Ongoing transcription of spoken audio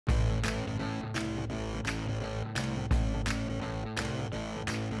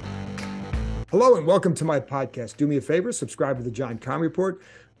Hello and welcome to my podcast. Do me a favor, subscribe to the John Keim Report.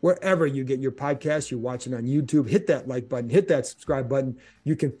 Wherever you get your podcasts, you're watching on YouTube, hit that like button, hit that subscribe button.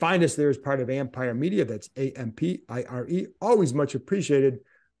 You can find us there as part of Ampire Media. That's Ampire. Always much appreciated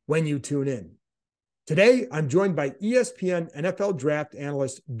when you tune in. Today, I'm joined by ESPN NFL draft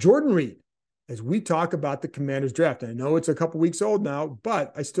analyst Jordan Reid as we talk about the Commanders draft. And I know it's a couple weeks old now,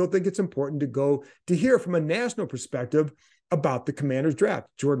 but I still think it's important to hear from a national perspective about the Commanders draft.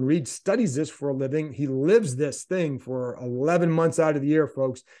 Jordan Reid studies this for a living. He lives this thing for 11 months out of the year,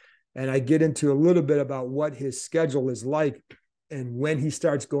 folks. And I get into a little bit about what his schedule is like and when he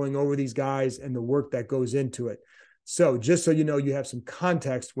starts going over these guys and the work that goes into it. So just so you know, you have some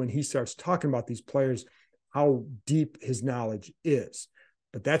context when he starts talking about these players, how deep his knowledge is.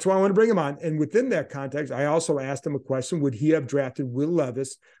 But that's why I want to bring him on. And within that context, I also asked him a question. Would he have drafted Will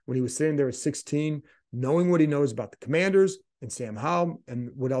Levis when he was sitting there at 16, knowing what he knows about the Commanders and Sam Howell and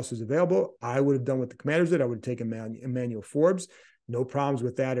what else is available? I would have done what the Commanders did. I would have taken Emmanuel Forbes. No problems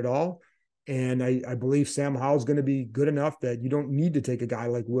with that at all. And I believe Sam Howell's going to be good enough that you don't need to take a guy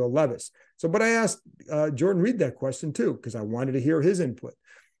like Will Levis. But I asked Jordan Reid that question too, because I wanted to hear his input.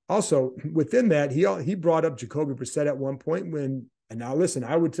 Also, within that, he brought up Jacoby Brissett at one point and now listen,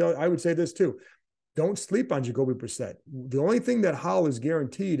 I would say this too. Don't sleep on Jacoby Brissett. The only thing that Howell is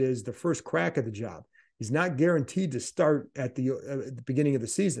guaranteed is the first crack at the job. He's not guaranteed to start at the beginning of the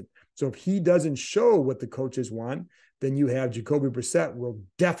season. So if he doesn't show what the coaches want, then you have Jacoby Brissett will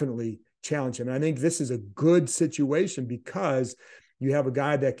definitely challenge him. And I think this is a good situation because you have a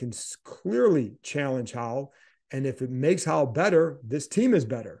guy that can clearly challenge Howell. And if it makes Howell better, this team is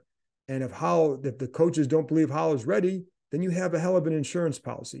better. And if the coaches don't believe Howell is ready, then you have a hell of an insurance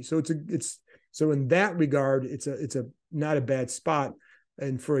policy. So so in that regard, it's a not a bad spot.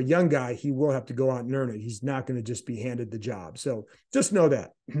 And for a young guy, he will have to go out and earn it. He's not going to just be handed the job. So just know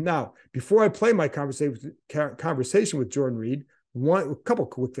that. Now, before I play my conversation with Jordan Reid, a couple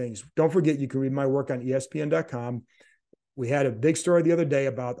quick things. Don't forget, you can read my work on ESPN.com. We had a big story the other day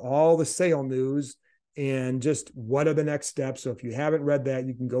about all the sale news and just what are the next steps. So if you haven't read that,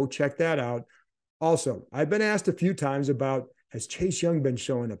 you can go check that out. Also, I've been asked a few times about, has Chase Young been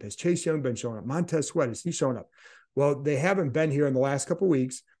showing up? Has Chase Young been showing up? Montez Sweat, is he showing up? Well, they haven't been here in the last couple of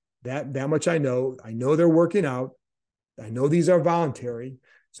weeks. That much I know. I know they're working out. I know these are voluntary.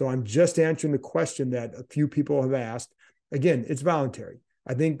 So I'm just answering the question that a few people have asked. Again, it's voluntary.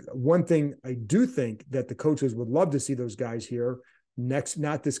 I think one thing I do think that the coaches would love to see those guys here next,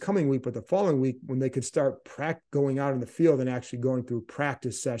 not this coming week, but the following week when they could start going out in the field and actually going through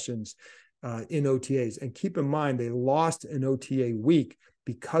practice sessions in OTAs. And keep in mind, they lost an OTA week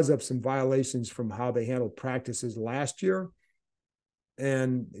because of some violations from how they handled practices last year.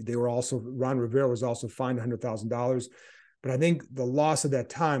 And Ron Rivera was also fined $100,000. But I think the loss of that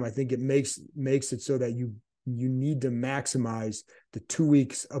time, I think it makes it so that you need to maximize the 2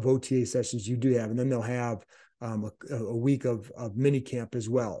 weeks of OTA sessions you do have. And then they'll have a week of mini camp as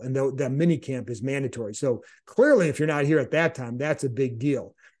well. And that mini camp is mandatory. So clearly, if you're not here at that time, that's a big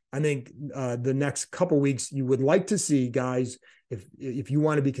deal. I think the next couple of weeks, you would like to see guys, if you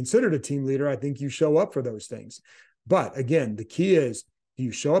want to be considered a team leader, I think you show up for those things. But again, the key is, do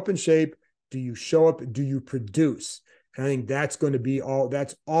you show up in shape? Do you show up? Do you produce? And I think that's going to be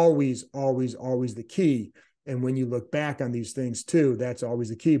that's always, always, always the key. And when you look back on these things too, that's always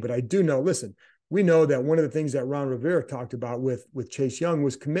the key. But I do know, listen, we know that one of the things that Ron Rivera talked about with Chase Young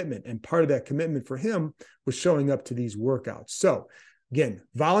was commitment. And part of that commitment for him was showing up to these workouts. So again,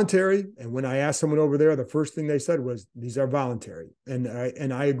 voluntary. And when I asked someone over there, the first thing they said was, these are voluntary. And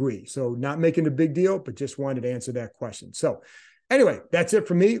I agree. So not making a big deal, but just wanted to answer that question. So anyway, that's it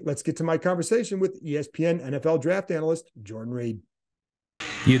for me. Let's get to my conversation with ESPN NFL draft analyst Jordan Reid.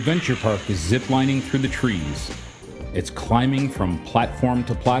 The adventure park is ziplining through the trees. It's climbing from platform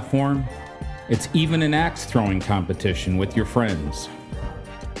to platform. It's even an axe throwing competition with your friends.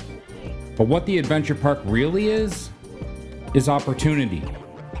 But what the adventure park really is opportunity.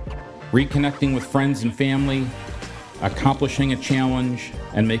 Reconnecting with friends and family, accomplishing a challenge,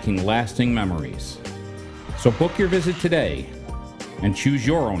 and making lasting memories. So book your visit today and choose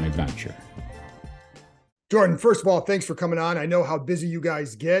your own adventure. Jordan, first of all, thanks for coming on. I know how busy you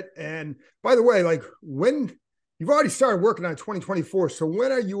guys get. And by the way, when you've already started working on 2024, so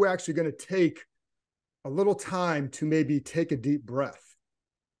when are you actually going to take a little time to maybe take a deep breath?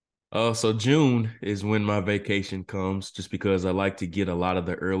 So June is when my vacation comes, just because I like to get a lot of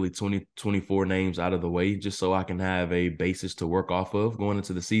the early 2024 names out of the way, just so I can have a basis to work off of going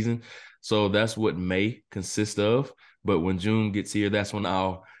into the season. So that's what May consists of. But when June gets here, that's when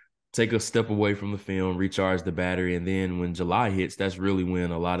I'll take a step away from the film, recharge the battery. And then when July hits, that's really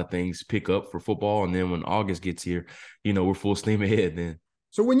when a lot of things pick up for football. And then when August gets here, we're full steam ahead then.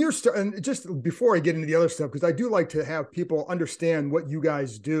 So when you're and just before I get into the other stuff, because I do like to have people understand what you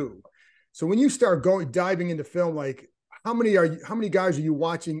guys do. So when you start diving into film, like how many guys are you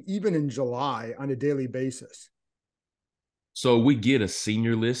watching even in July on a daily basis? So we get a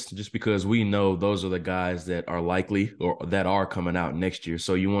senior list just because we know those are the guys that are likely or that are coming out next year.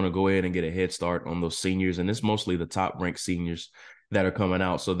 So you want to go ahead and get a head start on those seniors. And it's mostly the top ranked seniors that are coming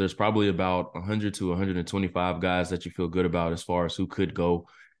out. So there's probably about 100 to 125 guys that you feel good about as far as who could go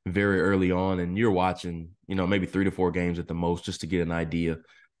very early on. And you're watching, maybe 3 to 4 games at the most just to get an idea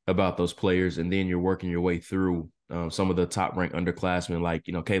about those players. And then you're working your way through some of the top-ranked underclassmen like,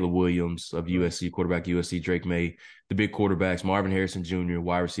 Caleb Williams of USC, quarterback USC, Drake May, the big quarterbacks, Marvin Harrison Jr.,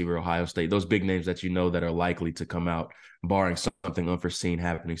 wide receiver, Ohio State, those big names that that are likely to come out, barring something unforeseen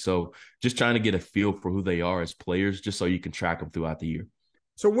happening. So just trying to get a feel for who they are as players, just so you can track them throughout the year.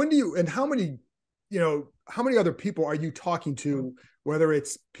 So when do you, and how many other people are you talking to, whether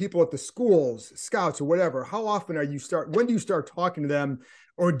it's people at the schools, scouts, or whatever? How often when do you start talking to them?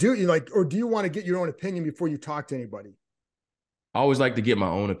 Or do you want to get your own opinion before you talk to anybody? I always like to get my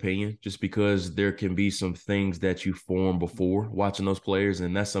own opinion just because there can be some things that you form before watching those players.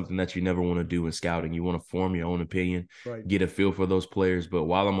 And that's something that you never want to do in scouting. You want to form your own opinion, right, get a feel for those players. But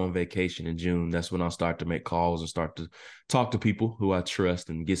while I'm on vacation in June, that's when I'll start to make calls and start to talk to people who I trust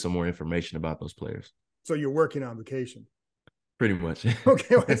and get some more information about those players. So you're working on vacation. Pretty much.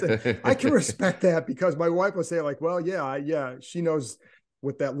 Okay. Well, I can respect that because my wife will say like, well, yeah, she knows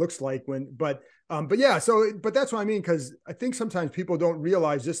what that looks like but that's what I mean. Cause I think sometimes people don't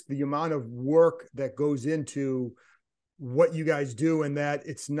realize just the amount of work that goes into what you guys do, and that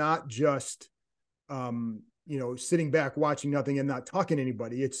it's not just, sitting back, watching nothing and not talking to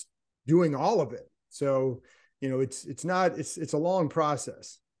anybody. It's doing all of it. So, it's a long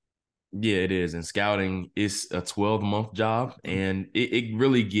process. Yeah, it is. And scouting is a 12-month job, and it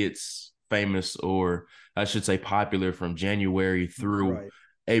really gets famous, or I should say popular, from January through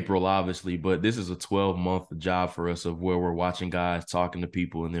April, obviously. But this is a 12-month job for us of where we're watching guys, talking to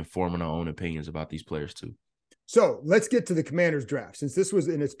people, and then forming our own opinions about these players too. So let's get to the Commanders draft, since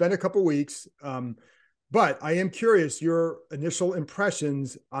it's been a couple weeks. But I am curious your initial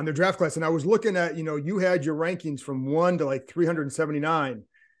impressions on the draft class. And I was looking at, you had your rankings from 1 to like 379.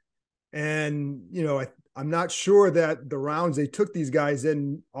 And, I'm not sure that the rounds they took these guys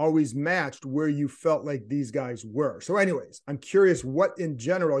in always matched where you felt like these guys were. So anyways, I'm curious what in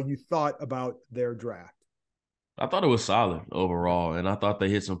general you thought about their draft. I thought it was solid overall, and I thought they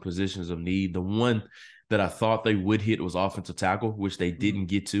hit some positions of need. The one that I thought they would hit was offensive tackle, which they didn't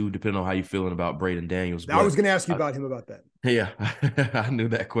get to, depending on how you're feeling about Braden Daniels. I was going to ask you about him about that. Yeah, I knew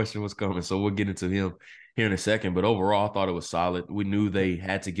that question was coming, so we'll get into him here in a second. But overall, I thought it was solid. We knew they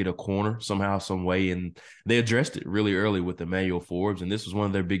had to get a corner somehow, some way, and they addressed it really early with Emmanuel Forbes, and this was one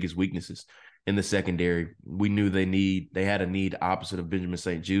of their biggest weaknesses in the secondary. We knew they had a need opposite of Benjamin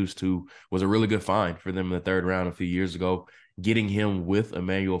St-Juste, who was a really good find for them in the 3rd round a few years ago. Getting him with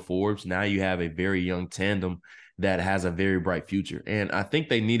Emmanuel Forbes, now you have a very young tandem that has a very bright future. And I think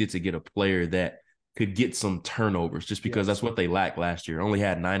they needed to get a player that could get some turnovers, just because that's what they lacked last year. Only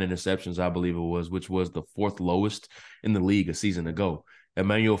had 9 interceptions, I believe it was, which was the 4th lowest in the league a season ago.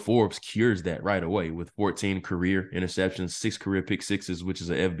 Emmanuel Forbes cures that right away with 14 career interceptions, 6 career pick sixes, which is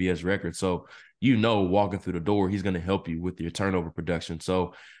an FBS record. So, walking through the door, he's going to help you with your turnover production.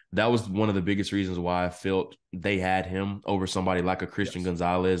 So that was one of the biggest reasons why I felt they had him over somebody like a Christian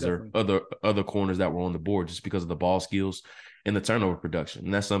Gonzalez definitely, or other corners that were on the board, just because of the ball skills and the turnover production.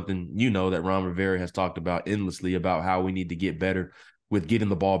 And that's something, that Ron Rivera has talked about endlessly, about how we need to get better with getting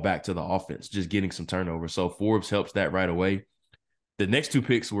the ball back to the offense, just getting some turnovers. So Forbes helps that right away. The next 2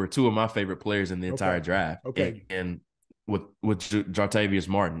 picks were 2 of my favorite players in the entire draft. Okay. And with Jartavius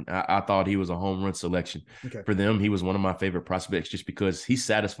Martin, I thought he was a home run selection for them. He was one of my favorite prospects just because he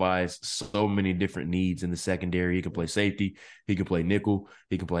satisfies so many different needs in the secondary. He can play safety, he can play nickel,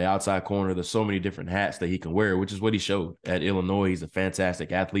 he can play outside corner. There's so many different hats that he can wear, which is what he showed at Illinois. He's a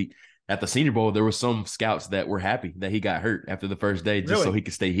fantastic athlete. At the Senior Bowl, there were some scouts that were happy that he got hurt after the first day, so he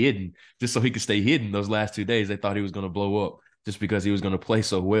could stay hidden. Just so he could stay hidden those last 2 days. They thought he was going to blow up just because he was going to play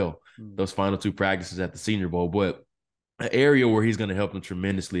so well those final 2 practices at the Senior Bowl. But an area where he's going to help them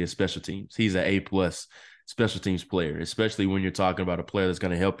tremendously is special teams. He's an A+ special teams player, especially when you're talking about a player that's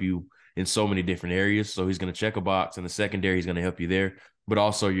going to help you in so many different areas. So he's going to check a box in the secondary. He's going to help you there. but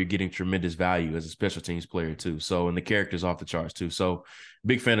also you're getting tremendous value as a special teams player too. So, and the character's off the charts too. So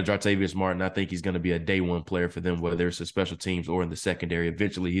big fan of Jartavius Martin. I think he's going to be a day one player for them, whether it's a special teams or in the secondary.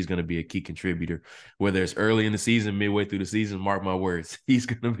 Eventually, he's going to be a key contributor, whether it's early in the season, midway through the season, mark my words, he's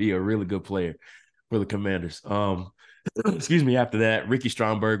going to be a really good player for the Commanders. Excuse me. After that, Ricky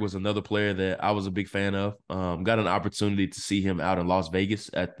Stromberg was another player that I was a big fan of. Got an opportunity to see him out in Las Vegas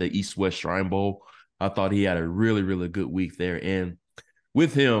at the East-West Shrine Bowl. I thought he had a really, really good week there. And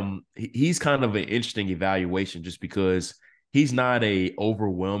with him, he's kind of an interesting evaluation just because he's not a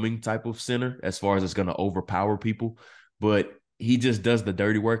overwhelming type of center as far as it's going to overpower people, but he just does the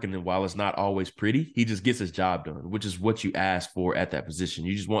dirty work. And then while it's not always pretty, he just gets his job done, which is what you ask for at that position.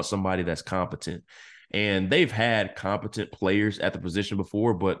 You just want somebody that's competent. And they've had competent players at the position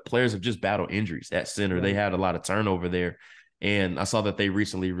before, but players have just battled injuries at center. Right. They had a lot of turnover there. And I saw that they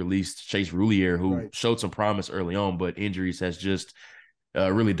recently released Chase Roulier, who showed some promise early on, but injuries has just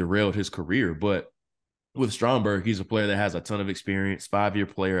really derailed his career. But with Stromberg, he's a player that has a ton of experience, 5-year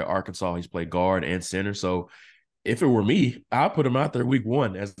player at Arkansas. He's played guard and center. So if it were me, I'd put him out there week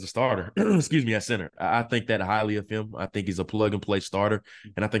 1 as the starter, excuse me, at center. I think that highly of him. I think he's a plug-and-play starter,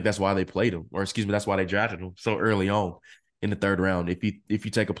 and I think that's why they played him, or excuse me, that's why they drafted him so early on in the 3rd round. If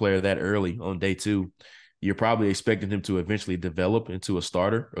you take a player that early on day 2, you're probably expecting him to eventually develop into a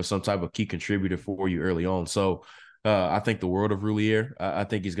starter or some type of key contributor for you early on. So I think the world of Roulier. I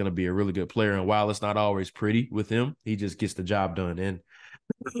think he's going to be a really good player, and while it's not always pretty with him, he just gets the job done. And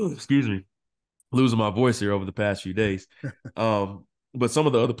excuse me, losing my voice here over the past few days. But some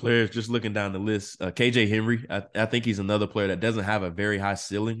of the other players, just looking down the list, KJ Henry, I think he's another player that doesn't have a very high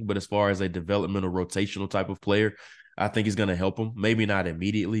ceiling, but as far as a developmental rotational type of player, I think he's going to help him. Maybe not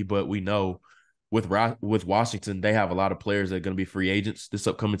immediately, but we know with Washington, they have a lot of players that are going to be free agents this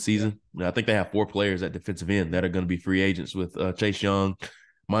upcoming season. Yeah. I think they have 4 players at defensive end that are going to be free agents with Chase Young,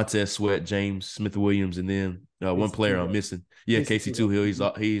 Montez Sweat, James Smith-Williams, and then one player I'm missing. Yeah, Casey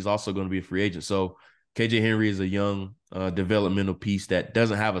Toohill. He's also going to be a free agent. So KJ Henry is a young developmental piece that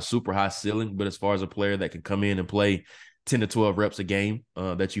doesn't have a super high ceiling, but as far as a player that can come in and play 10 to 12 reps a game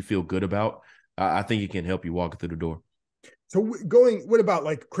that you feel good about, I think he can help you walk through the door. So what about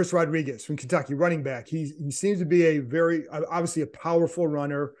like Chris Rodriguez from Kentucky, running back? He seems to be a very, obviously a powerful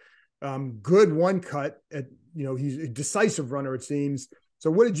runner, good one cut. He's a decisive runner, it seems.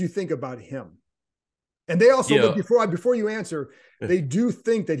 So what did you think about him? And they also, before you answer, they do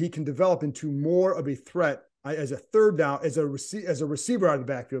think that he can develop into more of a threat as a third down, as a receiver out of the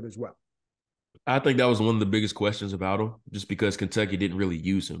backfield as well. I think that was one of the biggest questions about him, just because Kentucky didn't really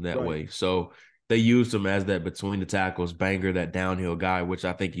use him that way. So they used him as that between the tackles banger, that downhill guy, which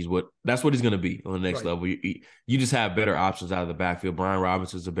I think that's what he's going to be on the next level. You just have better options out of the backfield. Brian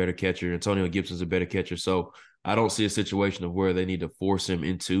Robinson's a better catcher. Antonio Gibson's a better catcher. So I don't see a situation of where they need to force him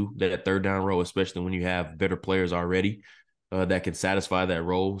into that third down role, especially when you have better players already that can satisfy that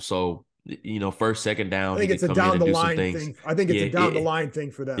role. So, first, second down. I think it's a down the line thing. I think it's a down the line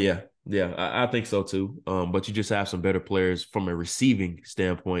thing for them. Yeah, I think so too. But you just have some better players from a receiving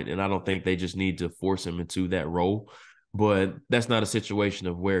standpoint, and I don't think they just need to force him into that role. But that's not a situation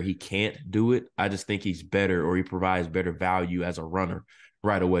of where he can't do it. I just think he's better, or he provides better value as a runner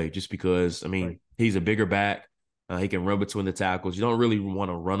right away, just because, he's a bigger back. He can run between the tackles. You don't really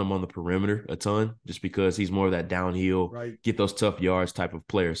want to run him on the perimeter a ton, just because he's more of that downhill, get those tough yards type of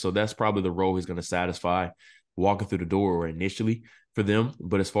player. So that's probably the role he's going to satisfy walking through the door, or initially for them.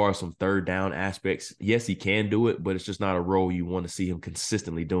 But as far as some third down aspects, yes, he can do it, but it's just not a role you want to see him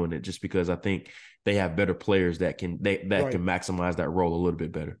consistently doing it, just because I think they have better players that can maximize that role a little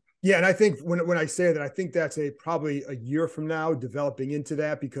bit better. Yeah, and I think when I say that, I think that's probably a year from now developing into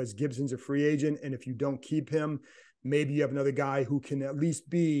that, because Gibson's a free agent, and if you don't keep him, maybe you have another guy who can at least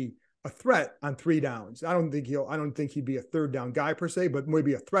be a threat on 3 downs. I don't think he'd be a third down guy per se, but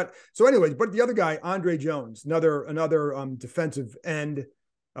maybe a threat. So anyways, but the other guy, Andre Jones, another defensive end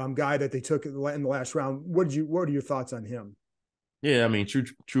guy that they took in the last round. What are your thoughts on him? Yeah,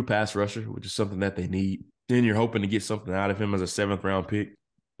 true pass rusher, which is something that they need. Then you're hoping to get something out of him as a 7th round pick.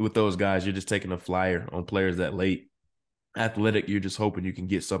 With those guys, you're just taking a flyer on players that late. Athletic, you're just hoping you can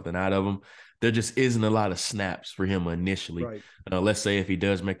get something out of them. There just isn't a lot of snaps for him initially. Right. Let's say if he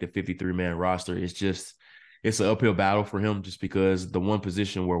does make the 53-man roster, it's an uphill battle for him, just because the one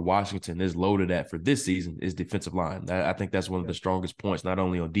position where Washington is loaded at for this season is defensive line. I think that's one of the strongest points, not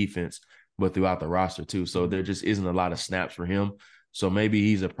only on defense, but throughout the roster too. So there just isn't a lot of snaps for him. So maybe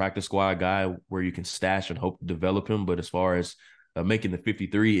he's a practice squad guy where you can stash and hope to develop him. But as far as making the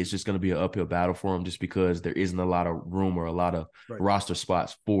 53, it's just going to be an uphill battle for him, just because there isn't a lot of room or a lot of roster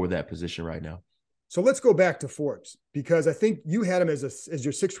spots for that position right now. So let's go back to Forbes, because I think you had him as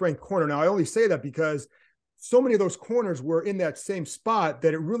your 6th ranked corner. Now, I only say that because so many of those corners were in that same spot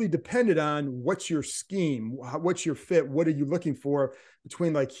that it really depended on what's your scheme, what's your fit, what are you looking for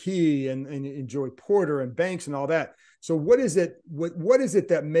between like he and Joey Porter and Banks and all that. So what is it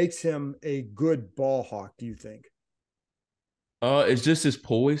that makes him a good ball hawk, do you think? It's just his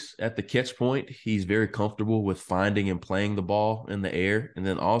poise at the catch point. He's very comfortable with finding and playing the ball in the air. And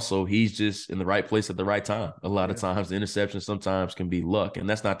then also he's just in the right place at the right time. A lot of times the interception sometimes can be luck. And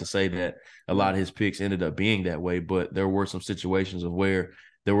that's not to say that a lot of his picks ended up being that way, but there were some situations of where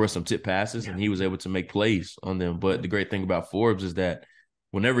there were some tip passes and he was able to make plays on them. But the great thing about Forbes is that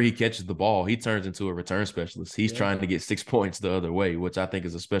whenever he catches the ball, he turns into a return specialist. He's trying to get 6 points the other way, which I think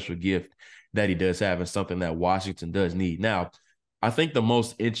is a special gift that he does have and something that Washington does need. Now, I think the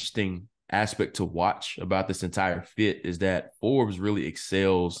most interesting aspect to watch about this entire fit is that Forbes really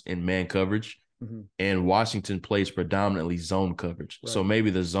excels in man coverage, and Washington plays predominantly zone coverage. Right. So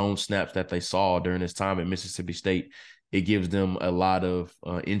maybe the zone snaps that they saw during his time at Mississippi State, it gives them a lot of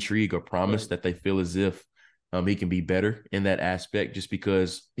intrigue or promise that they feel as if he can be better in that aspect, just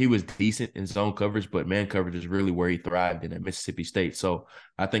because he was decent in zone coverage, but man coverage is really where he thrived in at Mississippi State. So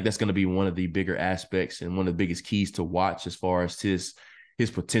I think that's going to be one of the bigger aspects and one of the biggest keys to watch as far as his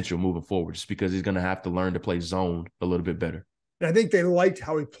potential moving forward, just because he's going to have to learn to play zone a little bit better. And I think they liked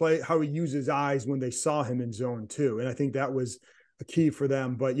how he used his eyes when they saw him in zone too. And I think that was a key for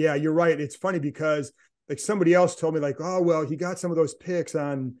them. But yeah, you're right. It's funny because like somebody else told me like, oh, well, he got some of those picks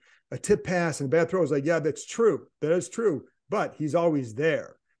on a tip pass and a bad throw. I was like, yeah, that's true. That is true. But he's always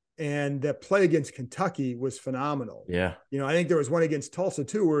there. And that play against Kentucky was phenomenal. Yeah. I think there was one against Tulsa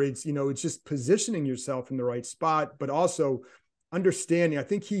too, where it's just positioning yourself in the right spot, but also understanding. I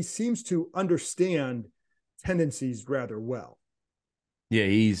think he seems to understand tendencies rather well. Yeah,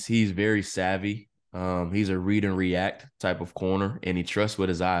 he's very savvy. He's a read and react type of corner, and he trusts what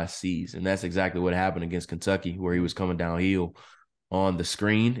his eyes sees. And that's exactly what happened against Kentucky, where he was coming downhill on the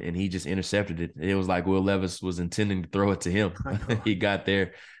screen and he just intercepted it. It was like Will Levis was intending to throw it to him. He got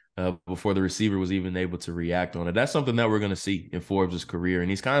there before the receiver was even able to react on it. That's something that we're going to see in Forbes' career. And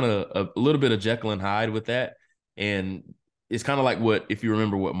he's kind of a little bit of Jekyll and Hyde with that. And it's kind of like if you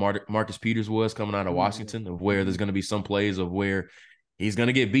remember what Marcus Peters was coming out of Washington, of where there's going to be some plays of where he's going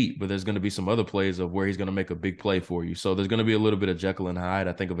to get beat, but there's going to be some other plays of where he's going to make a big play for you. So there's going to be a little bit of Jekyll and Hyde,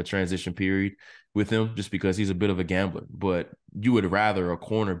 I think, of a transition period with him, just because he's a bit of a gambler. But you would rather a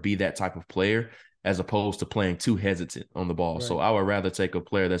corner be that type of player as opposed to playing too hesitant on the ball. Right. So I would rather take a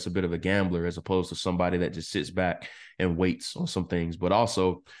player that's a bit of a gambler as opposed to somebody that just sits back and waits on some things. But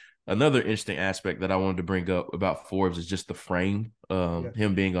also another interesting aspect that I wanted to bring up about Forbes is just the frame.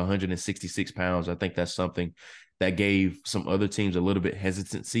 Him being 166 pounds, I think that's something that gave some other teams a little bit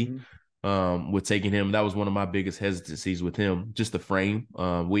hesitancy with taking him. That was one of my biggest hesitancies with him, just the frame.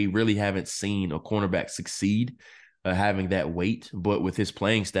 We really haven't seen a cornerback succeed having that weight, but with his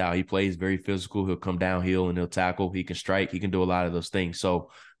playing style, he plays very physical. He'll come downhill and he'll tackle. He can strike. He can do a lot of those things.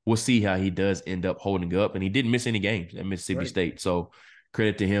 So we'll see how he does end up holding up. And he didn't miss any games at Mississippi State. So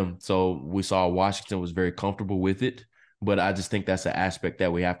credit to him. So we saw Washington was very comfortable with it. But I just think that's an aspect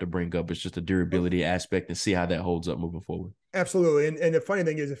that we have to bring up. It's just a durability aspect and see how that holds up moving forward. Absolutely. And the funny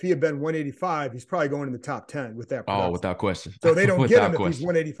thing is, if he had been 185, he's probably going in the top 10 with that production. Oh, without question. So they don't get him if he's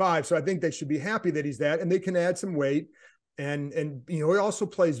 185. So I think they should be happy that he's that, and they can add some weight. And he also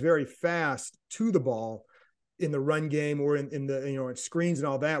plays very fast to the ball in the run game or in the, in screens and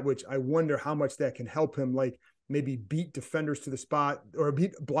all that, which I wonder how much that can help him, like maybe beat defenders to the spot or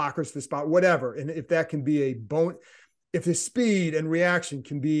beat blockers to the spot, whatever. And if that can be if his speed and reaction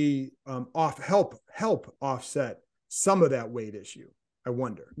can be help offset some of that weight issue, I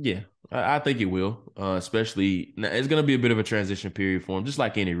wonder. Yeah, I think it will, especially it's going to be a bit of a transition period for him, just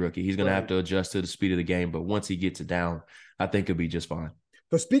like any rookie. He's going to have to adjust to the speed of the game, but once he gets it down, I think he'll be just fine.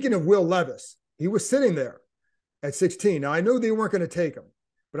 So speaking of Will Levis, he was sitting there at 16. Now, I know they weren't going to take him,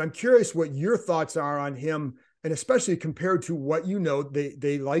 but I'm curious what your thoughts are on him, and especially compared to what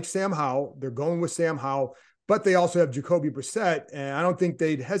they like Sam Howell. They're going with Sam Howell. But they also have Jacoby Brissett, and I don't think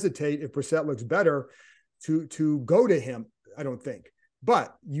they'd hesitate if Brissett looks better to go to him, I don't think.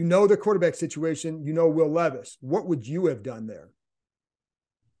 But the quarterback situation, Will Levis. What would you have done there?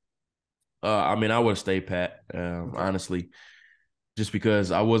 I would have stayed pat, honestly, just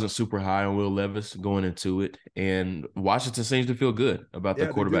because I wasn't super high on Will Levis going into it. And Washington seems to feel good about the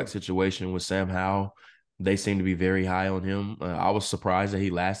quarterback situation with Sam Howell. They seem to be very high on him. I was surprised that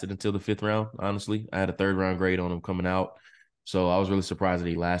he lasted until the 5th round, honestly. I had a 3rd round grade on him coming out. So I was really surprised that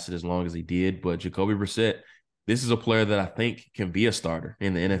he lasted as long as he did. But Jacoby Brissett, this is a player that I think can be a starter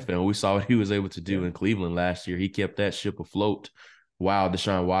in the NFL. We saw what he was able to do in Cleveland last year. He kept that ship afloat while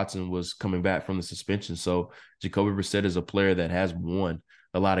Deshaun Watson was coming back from the suspension. So Jacoby Brissett is a player that has won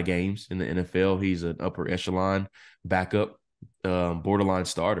a lot of games in the NFL. He's an upper echelon backup, borderline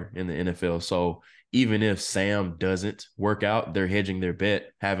starter in the NFL. So even if Sam doesn't work out, they're hedging their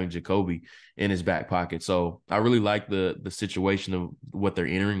bet having Jacoby in his back pocket. So I really like the situation of what they're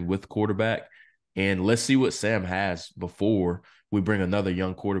entering with quarterback. And let's see what Sam has before we bring another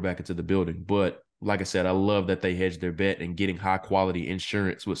young quarterback into the building. But like I said, I love that they hedged their bet and getting high quality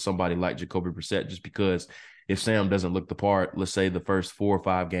insurance with somebody like Jacoby Brissett, just because if Sam doesn't look the part, let's say the first 4 or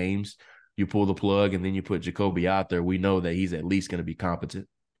 5 games, you pull the plug and then you put Jacoby out there, we know that he's at least going to be competent.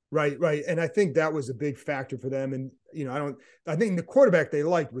 Right. And I think that was a big factor for them. And, I think the quarterback they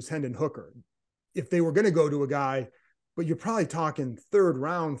liked was Hendon Hooker. If they were going to go to a guy, but you're probably talking 3rd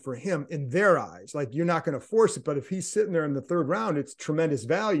round for him in their eyes. Like, you're not going to force it, but if he's sitting there in the 3rd round, it's tremendous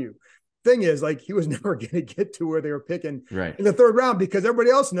value. Thing is, like, he was never going to get to where they were picking in the 3rd round because everybody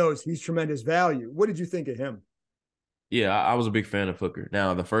else knows he's tremendous value. What did you think of him? Yeah, I was a big fan of Hooker.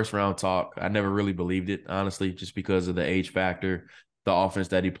 Now, the 1st round talk, I never really believed it, honestly, just because of the age factor. The offense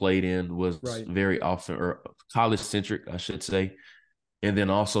that he played in was very often, or college-centric, I should say. And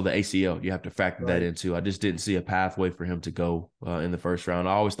then also the ACL, you have to factor that into. I just didn't see a pathway for him to go in the 1st round.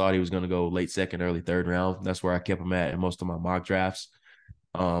 I always thought he was going to go late 2nd, early 3rd round. That's where I kept him at in most of my mock drafts.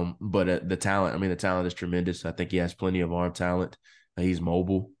 But the talent is tremendous. I think he has plenty of arm talent. He's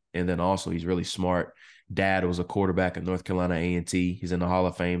mobile. And then also he's really smart. Dad was a quarterback at North Carolina A&T. He's in the Hall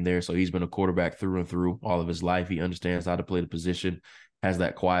of Fame there. So he's been a quarterback through and through all of his life. He understands how to play the position, has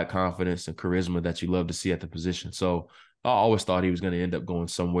that quiet confidence and charisma that you love to see at the position. So I always thought he was going to end up going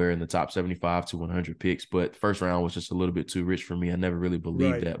somewhere in the top 75 to 100 picks, but 1st round was just a little bit too rich for me. I never really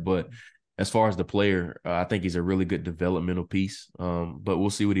believed that. But as far as the player, I think he's a really good developmental piece. But we'll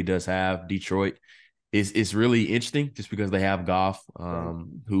see what he does have. Detroit is really interesting just because they have Goff,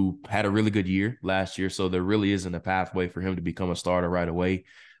 who had a really good year last year. So there really isn't a pathway for him to become a starter right away,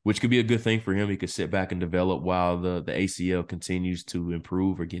 which could be a good thing for him. He could sit back and develop while the ACL continues to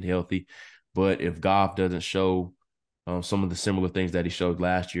improve or get healthy. But if Goff doesn't show some of the similar things that he showed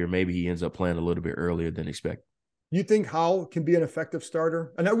last year, maybe he ends up playing a little bit earlier than expected. You think Howell can be an effective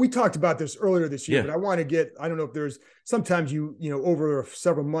starter? And we talked about this earlier this year, but I want to I don't know if there's sometimes over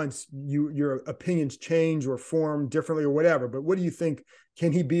several months, your opinions change or form differently or whatever. But what do you think?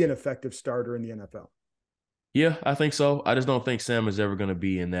 Can he be an effective starter in the NFL? Yeah, I think so. I just don't think Sam is ever going to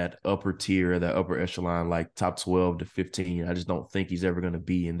be in that upper tier, that upper echelon, like top 12 to 15. I just don't think he's ever going to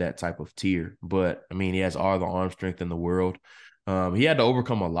be in that type of tier. But, I mean, he has all the arm strength in the world. He had to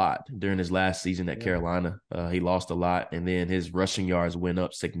overcome a lot during his last season at Carolina. He lost a lot, and then his rushing yards went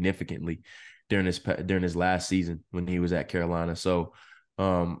up significantly during his last season when he was at Carolina. So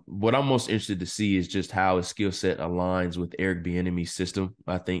what I'm most interested to see is just how his skill set aligns with Eric Bieniemy's system.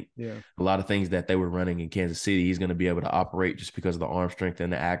 I think a lot of things that they were running in Kansas City, he's going to be able to operate just because of the arm strength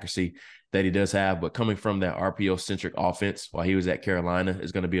and the accuracy that he does have. But coming from that RPO-centric offense while he was at Carolina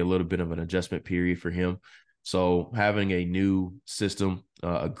is going to be a little bit of an adjustment period for him. So having a new system,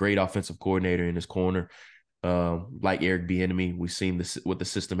 a great offensive coordinator in his corner, like Eric Bieniemy, we've seen what the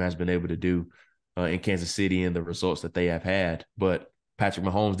system has been able to do in Kansas City and the results that they have had. But Patrick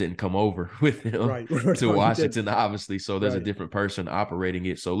Mahomes didn't come over with him to Washington, obviously. So there's a different person operating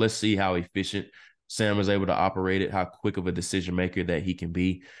it. So let's see how efficient Sam is able to operate it, how quick of a decision maker that he can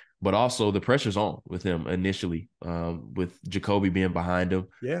be. But also the pressure's on with him initially, with Jacoby being behind him.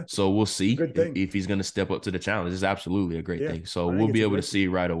 Yeah. So we'll see if he's going to step up to the challenge. It's absolutely a great thing. So we'll be able to see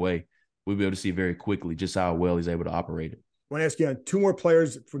right away. We'll be able to see very quickly just how well he's able to operate it. I want to ask you on 2 more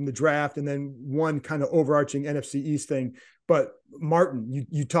players from the draft and then one kind of overarching NFC East thing. But Martin,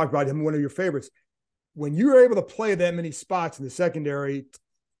 you talked about him, one of your favorites. When you're able to play that many spots in the secondary,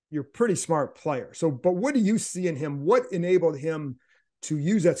 you're a pretty smart player. So, but what do you see in him? What enabled him to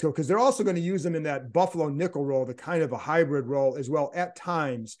use that skill? Because they're also going to use him in that Buffalo nickel role, the kind of a hybrid role as well. At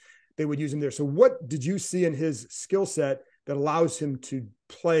times they would use him there. So what did you see in his skill set that allows him to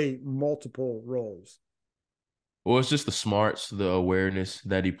play multiple roles? Well, it's just the smarts, the awareness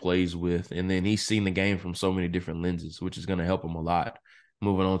that he plays with. And then he's seen the game from so many different lenses, which is going to help him a lot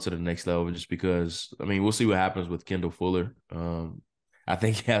moving on to the next level, just because, I mean, we'll see what happens with Kendall Fuller. I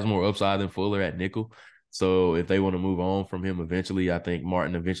think he has more upside than Fuller at nickel. So if they want to move on from him eventually, I think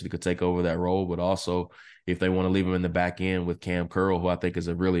Martin eventually could take over that role. But also, if they want to leave him in the back end with Cam Curl, who I think is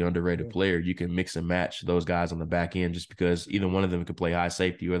a really underrated player, you can mix and match those guys on the back end just because either one of them can play high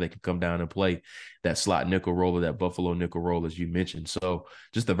safety or they can come down and play that slot nickel role or that Buffalo nickel role, as you mentioned. So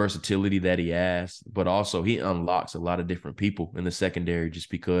just the versatility that he has, but also he unlocks a lot of different people in the secondary just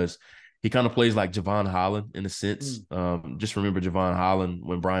because he kind of plays like Javon Holland in a sense. Just remember Javon Holland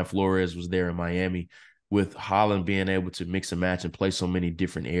when Brian Flores was there in Miami. With Holland being able to mix and match and play so many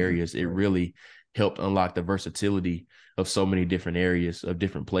different areas, it really helped unlock the versatility of so many different areas of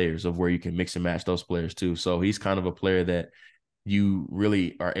different players of where you can mix and match those players too. So he's kind of a player that you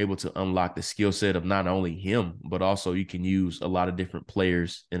really are able to unlock the skill set of not only him, but also you can use a lot of different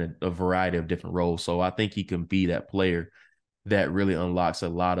players in a variety of different roles. So I think he can be that player that really unlocks a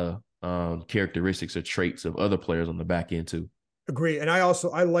lot of characteristics or traits of other players on the back end too. Agree. And I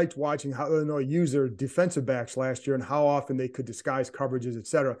liked watching how Illinois used their defensive backs last year and how often they could disguise coverages, et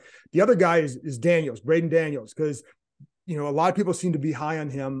cetera. The other guy is Daniels, Braden Daniels, because, a lot of people seem to be higher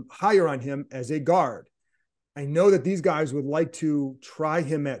on him as a guard. I know that these guys would like to try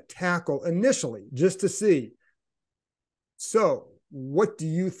him at tackle initially just to see. So what do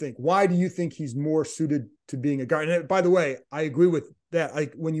you think? Why do you think he's more suited to being a guard? And by the way, I agree with that.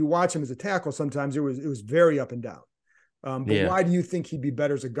 Like when you watch him as a tackle, sometimes it was very up and down. But why do you think he'd be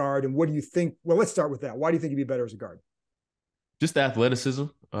better as a guard? And what do you think? Well, let's start with that. Why do you think he'd be better as a guard? Just athleticism.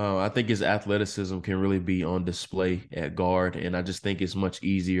 I think his athleticism can really be on display at guard. And I just think it's much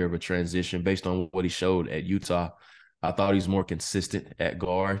easier of a transition based on what he showed at Utah. I thought he's more consistent at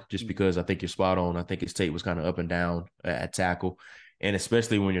guard just because I think you're spot on. I think his tape was kind of up and down at tackle. And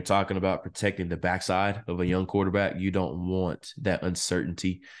especially when you're talking about protecting the backside of a young quarterback, you don't want that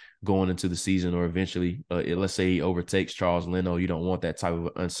uncertainty going into the season or eventually, let's say he overtakes Charles Leno. You don't want that type of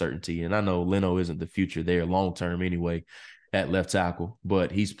uncertainty. And I know Leno isn't the future there long-term anyway at left tackle,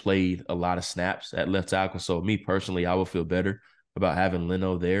 but he's played a lot of snaps at left tackle. So me personally, I would feel better about having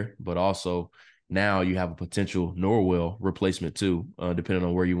Leno there, but also now you have a potential Norwell replacement too, depending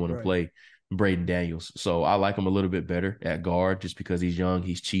on where you want to play Braden Daniels. So I like him a little bit better at guard just because he's young,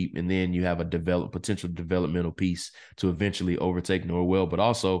 he's cheap, and then you have a potential developmental piece to eventually overtake Norwell. But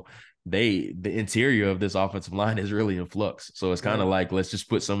also the interior of this offensive line is really in flux. So it's kind of like, let's just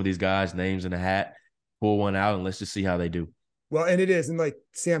put some of these guys' names in a hat, pull one out, and let's just see how they do. Well, and it is. And like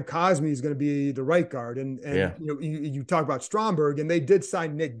Sam Cosme is going to be the right guard. And you talk about Stromberg, and they did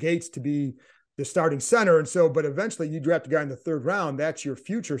sign Nick Gates to be the starting center. And so, but eventually you draft a guy in the third round, that's your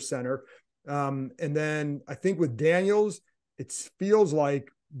future center. And then I think with Daniels, it feels like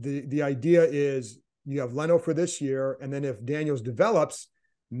the idea is you have Leno for this year. And then if Daniels develops,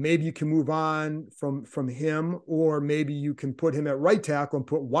 maybe you can move on from him, or maybe you can put him at right tackle and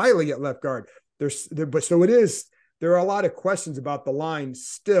put Wiley at left guard. There are a lot of questions about the line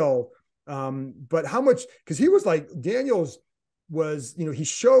still. But how much, because he was like, Daniels was,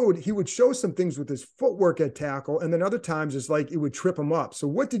 he would show some things with his footwork at tackle, and then other times it's like it would trip him up. So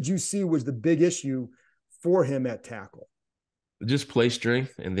what did you see was the big issue for him at tackle? Just play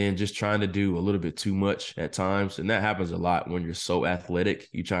strength, and then just trying to do a little bit too much at times. And that happens a lot when you're so athletic.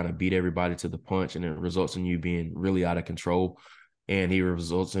 You're trying to beat everybody to the punch, and it results in you being really out of control. And he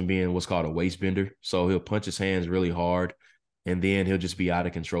results in being what's called a waist bender. So he'll punch his hands really hard, and then he'll just be out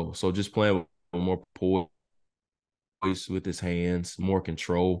of control. So just playing with more poise with his hands, more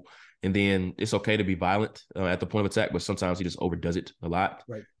control. And then it's okay to be violent at the point of attack, but sometimes he just overdoes it a lot.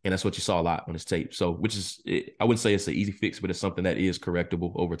 Right. And that's what you saw a lot on his tape. So, I wouldn't say it's an easy fix, but it's something that is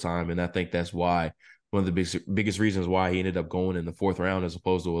correctable over time. And I think that's why one of the biggest reasons why he ended up going in the fourth round as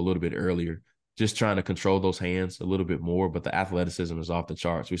opposed to a little bit earlier, just trying to control those hands a little bit more. But the athleticism is off the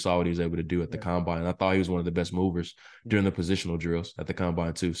charts. We saw what he was able to do at the combine. I thought he was one of the best movers during the positional drills at the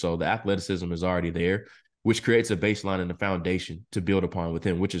combine too. So the athleticism is already there, which creates a baseline and a foundation to build upon with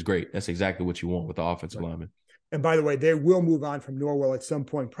him, which is great. That's exactly what you want with the offensive lineman. And by the way, they will move on from Norwell at some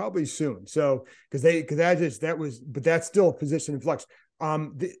point, probably soon. So but that's still a position in flux.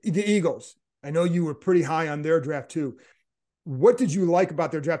 The Eagles, I know you were pretty high on their draft too. What did you like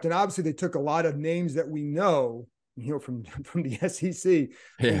about their draft? And obviously they took a lot of names that we know, from the SEC.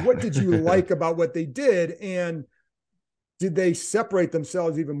 Yeah. What did you like about what they did? And did they separate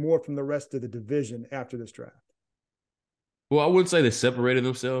themselves even more from the rest of the division after this draft? Well, I wouldn't say they separated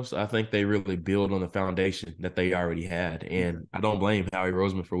themselves. I think they really build on the foundation that they already had. And I don't blame Howie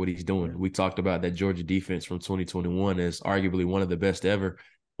Roseman for what he's doing. We talked about that Georgia defense from 2021 as arguably one of the best ever.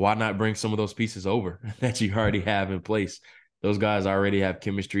 Why not bring some of those pieces over that you already have in place? Those guys already have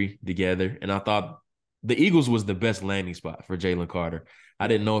chemistry together. And I thought the Eagles was the best landing spot for Jalen Carter. I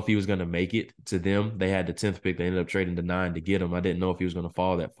didn't know if he was going to make it to them. They had the 10th pick. They ended up trading to 9 to get him. I didn't know if he was going to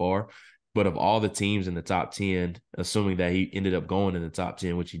fall that far. But of all the teams in the top 10, assuming that he ended up going in the top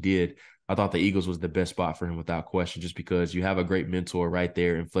 10, which he did, I thought the Eagles was the best spot for him without question, just because you have a great mentor right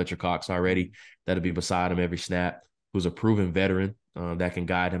there in Fletcher Cox already that'll be beside him every snap, who's a proven veteran that can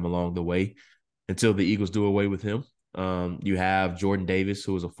guide him along the way until the Eagles do away with him. You have Jordan Davis,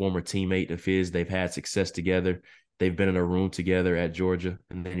 who is a former teammate of his. They've had success together. They've been in a room together at Georgia.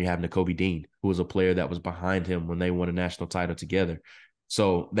 And then you have Nakobe Dean, who was a player that was behind him when they won a national title together.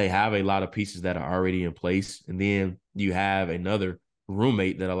 So they have a lot of pieces that are already in place. And then you have another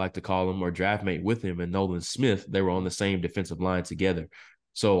roommate that I like to call him, or draft mate with him, and Nolan Smith. They were on the same defensive line together.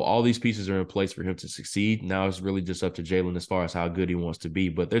 So all these pieces are in place for him to succeed. Now it's really just up to Jalen as far as how good he wants to be.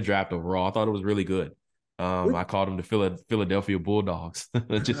 But their draft overall, I thought it was really good. I called them the Philadelphia Bulldogs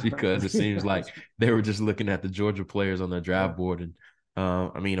just because it seems like they were just looking at the Georgia players on their draft board. And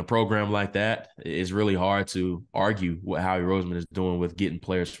I mean, a program like that is really hard to argue what Howie Roseman is doing with getting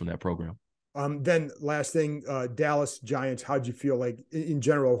players from that program. Then last thing, Dallas Giants, how'd you feel like in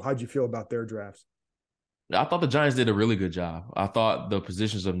general, how'd you feel about their drafts? I thought the Giants did a really good job. I thought the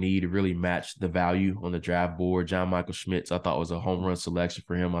positions of need really matched the value on the draft board. John Michael Schmitz, I thought, was a home run selection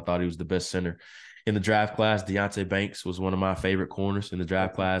for him. I thought he was the best center in the draft class. Deonte Banks was one of my favorite corners in the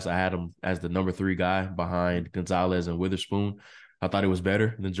draft class. I had him as the number 3 guy behind Gonzalez and Witherspoon. I thought he was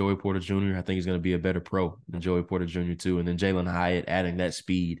better than Joey Porter Jr. I think he's going to be a better pro than Joey Porter Jr. too. And then Jalen Hyatt adding that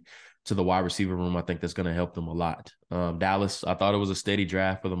speed to the wide receiver room, I think that's going to help them a lot. Dallas, I thought it was a steady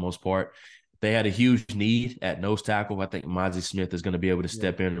draft for the most part. They had a huge need at nose tackle. I think Mozzie Smith is going to be able to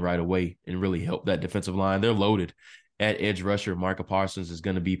step in right away and really help that defensive line. They're loaded at edge rusher. Micah Parsons is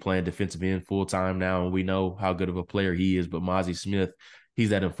going to be playing defensive end full time now, and we know how good of a player he is. But Mozzie Smith, he's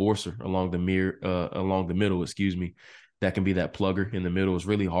that enforcer along the middle, that can be that plugger in the middle. It's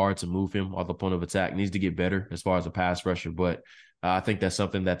really hard to move him off the point of attack. Needs to get better as far as a pass rusher, but I think that's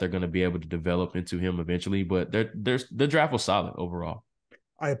something that they're going to be able to develop into him eventually. But the draft was solid overall.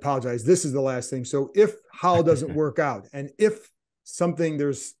 I apologize. This is the last thing. So if Howell doesn't work out, and if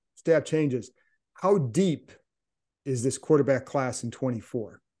there's staff changes, how deep is this quarterback class in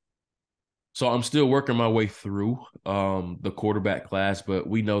 24? So I'm still working my way through the quarterback class, but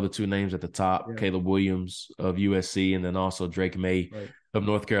we know the 2 names at the top, Caleb Williams of USC, and then also Drake May of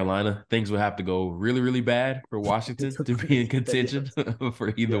North Carolina. Things would have to go really, really bad for Washington to be in contention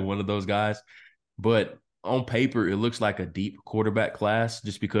for either one of those guys. But on paper, it looks like a deep quarterback class,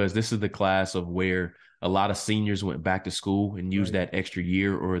 just because this is the class of where a lot of seniors went back to school and used that extra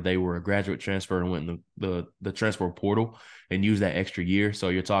year, or they were a graduate transfer and went in the transfer portal and used that extra year. So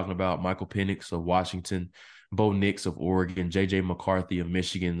you're talking about Michael Penix of Washington, Bo Nix of Oregon, J.J. McCarthy of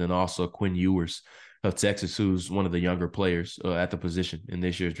Michigan, and also Quinn Ewers of Texas, who's one of the younger players at the position in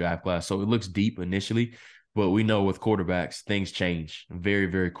this year's draft class. So it looks deep initially, but we know with quarterbacks, things change very,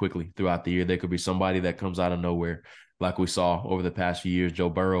 very quickly throughout the year. There could be somebody that comes out of nowhere, like we saw over the past few years. Joe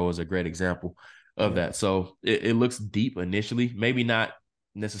Burrow is a great example of that. So it looks deep initially, maybe not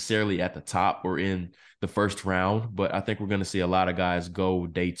necessarily at the top or in the first round, but I think we're going to see a lot of guys go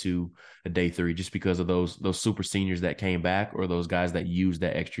day 2 and day 3 just because of those super seniors that came back, or those guys that used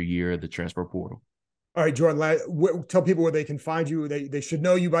that extra year of the transfer portal. All right, Jordan, tell people where they can find you. They should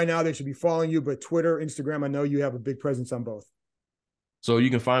know you by now. They should be following you, but Twitter, Instagram, I know you have a big presence on both. So you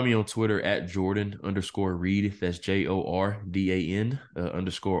can find me on Twitter at Jordan_Reid. That's JORDAN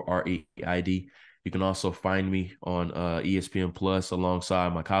 _REID. You can also find me on ESPN Plus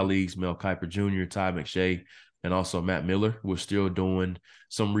alongside my colleagues, Mel Kiper Jr., Ty McShay, and also Matt Miller. We're still doing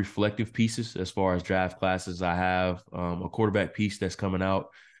some reflective pieces as far as draft classes. I have a quarterback piece that's coming out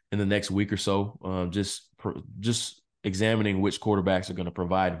in the next week or so, just examining which quarterbacks are going to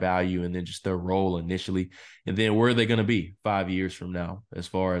provide value, and then just their role initially, and then where are they going to be 5 years from now, as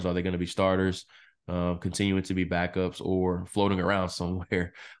far as, are they going to be starters, continuing to be backups, or floating around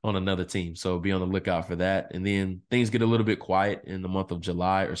somewhere on another team. So be on the lookout for that. And then things get a little bit quiet in the month of the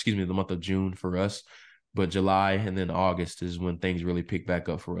month of June for us, but July and then August is when things really pick back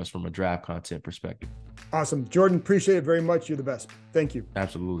up for us from a draft content perspective. Awesome. Jordan, appreciate it very much. You're the best. Thank you.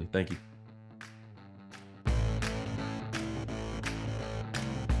 Absolutely. Thank you.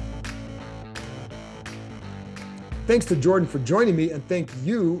 Thanks to Jordan for joining me, and thank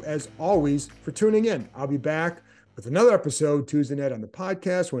you, as always, for tuning in. I'll be back with another episode Tuesday night on the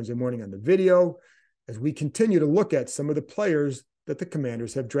podcast, Wednesday morning on the video, as we continue to look at some of the players that the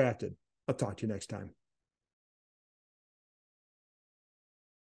Commanders have drafted. I'll talk to you next time.